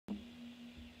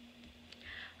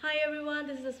Hi everyone,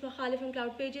 this is Asma Khali from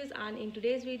CloudPages, and in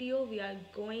today's video we are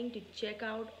going to check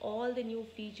out all the new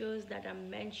features that are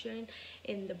mentioned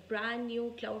in the brand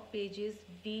new CloudPages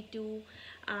V2,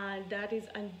 and that is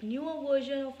a newer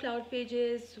version of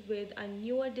CloudPages with a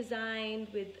newer design,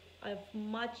 with a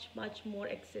much more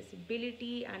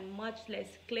accessibility and much less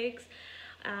clicks,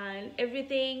 and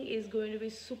everything is going to be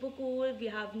super cool. We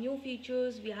have new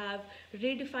features, we have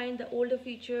redefined the older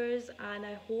features, and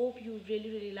I hope you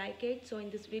really like it. So in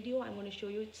this video I'm going to show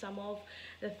you some of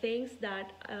the things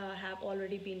that have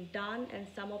already been done and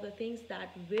some of the things that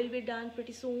will be done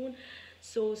pretty soon.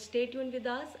 So stay tuned with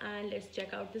us and let's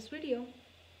check out this video.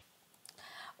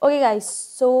 Okay guys,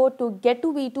 so to get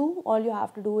to V2, all you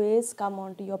have to do is come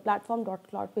onto your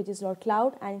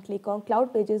platform.cloudpages.cloud and click on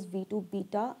Cloud Pages V2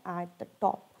 Beta at the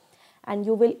top, and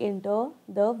you will enter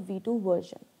the V2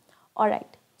 version.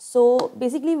 Alright, so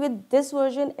basically with this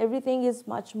version, everything is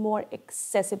much more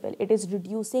accessible. It is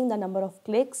reducing the number of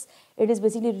clicks. It is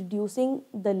basically reducing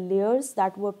the layers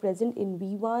that were present in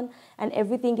V1, and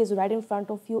everything is right in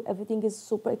front of you. Everything is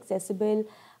super accessible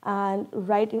and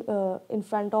right in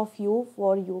front of you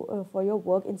for your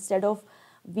work, instead of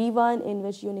V1 in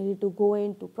which you needed to go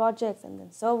into projects and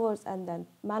then servers and then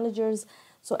managers.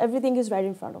 So everything is right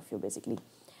in front of you basically.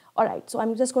 All right, so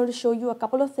I'm just going to show you a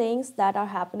couple of things that are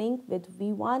happening with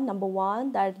V1. Number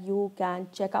one, that you can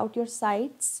check out your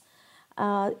sites.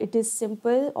 It is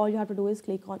simple. All you have to do is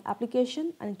click on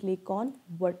application and click on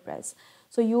WordPress.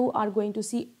 So you are going to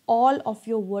see all of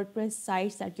your WordPress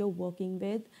sites that you're working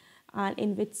with and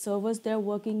in which servers they're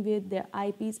working with, their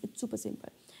IPs. It's super simple.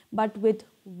 But with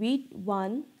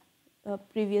V1,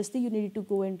 previously you needed to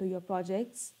go into your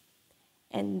projects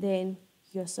and then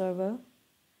your server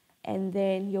and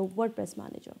then your WordPress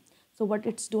manager. So what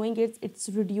it's doing is it's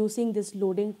reducing this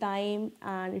loading time,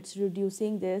 and it's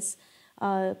reducing this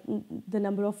the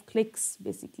number of clicks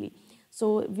basically.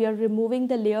 So we are removing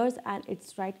the layers and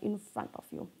it's right in front of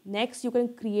you. Next, you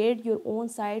can create your own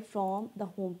site from the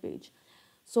home page.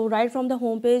 So right from the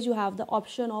home page, you have the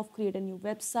option of create a new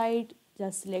website.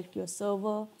 Just select your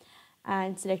server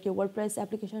and select your WordPress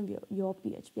application, your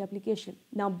PHP application.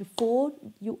 Now, before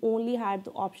you only had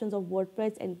the options of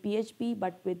WordPress and PHP,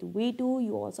 but with V2,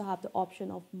 you also have the option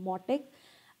of Mautic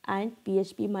and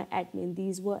PHP My Admin.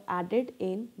 These were added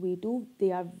in V2.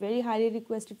 They are very highly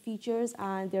requested features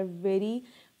and they're very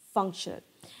functional.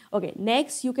 Okay,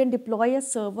 next you can deploy a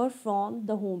server from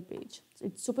the home page. So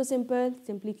it's super simple.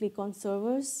 Simply click on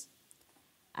servers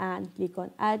and click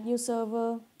on add new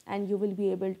server, and you will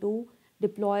be able to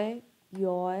deploy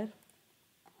your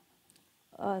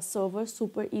server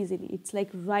super easily. It's like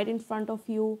right in front of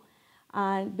you,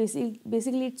 and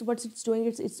basically it's what it's doing,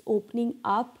 it's opening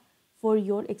up for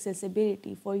your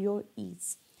accessibility, for your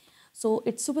ease. So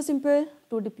it's super simple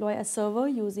to deploy a server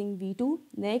using V2.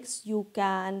 Next, you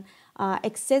can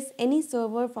access any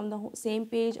server from the same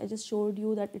page. I just showed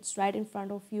you that it's right in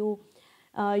front of you.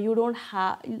 You don't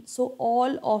have, so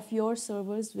all of your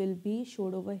servers will be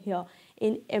showed over here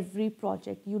in every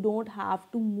project. You don't have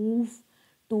to move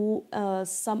to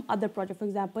some other project. For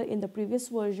example, in the previous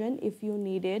version, if you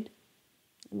needed,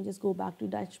 let me just go back to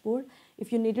dashboard.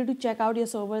 If you needed to check out your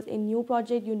servers in new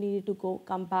project, you needed to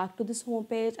come back to this home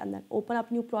page and then open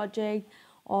up new project.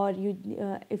 Or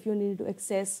if you needed to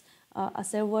access a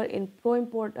server in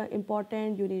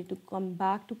important, you need to come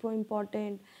back to pro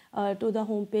important to the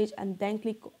home page and then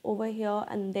click over here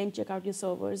and then check out your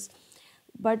servers.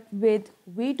 But with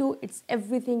V2, it's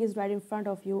everything is right in front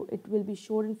of you. It will be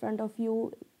showed in front of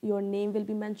you. Your name will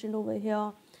be mentioned over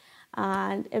here,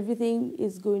 and everything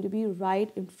is going to be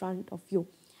right in front of you.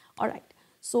 All right.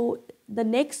 So the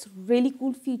next really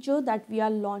cool feature that we are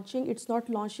launching, it's not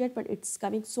launched yet, but it's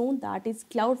coming soon. That is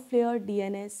Cloudflare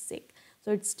DNS sync.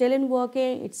 So it's still in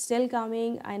working. It's still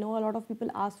coming. I know a lot of people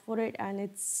ask for it, and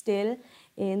it's still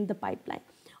in the pipeline.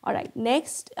 All right,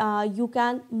 next, you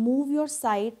can move your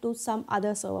site to some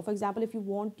other server. For example, if you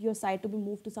want your site to be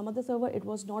moved to some other server, it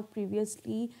was not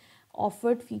previously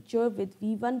offered feature with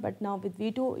V1, but now with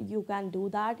V2, you can do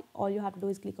that. All you have to do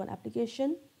is click on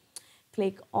application,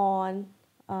 click on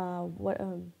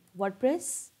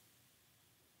WordPress,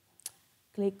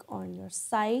 click on your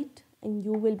site, and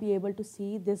you will be able to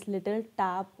see this little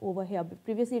tab over here. But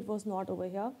previously, it was not over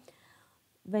here.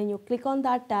 When you click on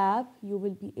that tab, you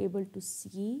will be able to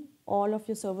see all of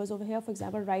your servers over here. For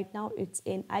example, right now it's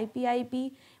in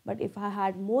IP, but if I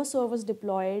had more servers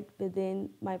deployed within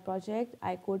my project,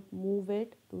 I could move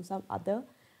it to some other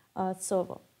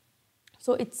server.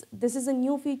 So this is a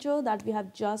new feature that we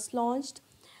have just launched.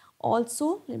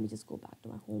 Also, let me just go back to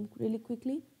my home really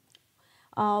quickly.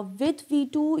 With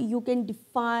V2, you can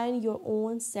define your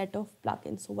own set of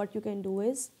plugins. So what you can do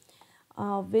is,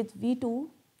 with V2,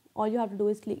 all you have to do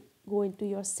is go into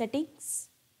your settings,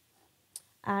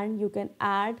 and you can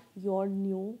add your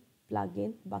new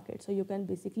plugin bucket. So you can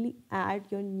basically add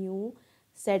your new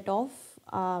set of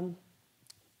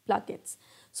plugins.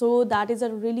 So that is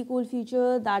a really cool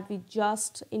feature that we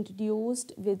just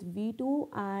introduced with V2,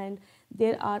 and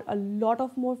there are a lot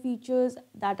of more features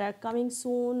that are coming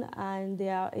soon, and they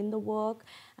are in the work,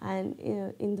 and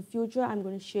in the future I'm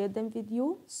going to share them with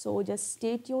you. So just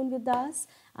stay tuned with us,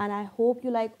 and I hope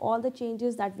you like all the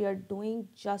changes that we are doing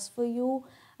just for you,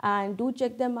 and do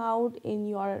check them out in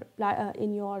your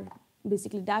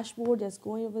basically dashboard. Just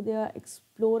go over there,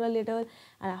 explore a little,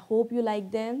 and I hope you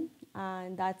like them.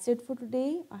 And that's it for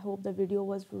today. I hope the video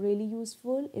was really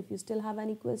useful. If you still have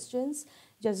any questions,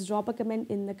 just drop a comment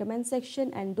in the comment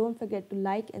section, and don't forget to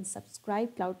like and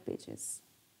subscribe Cloud Pages.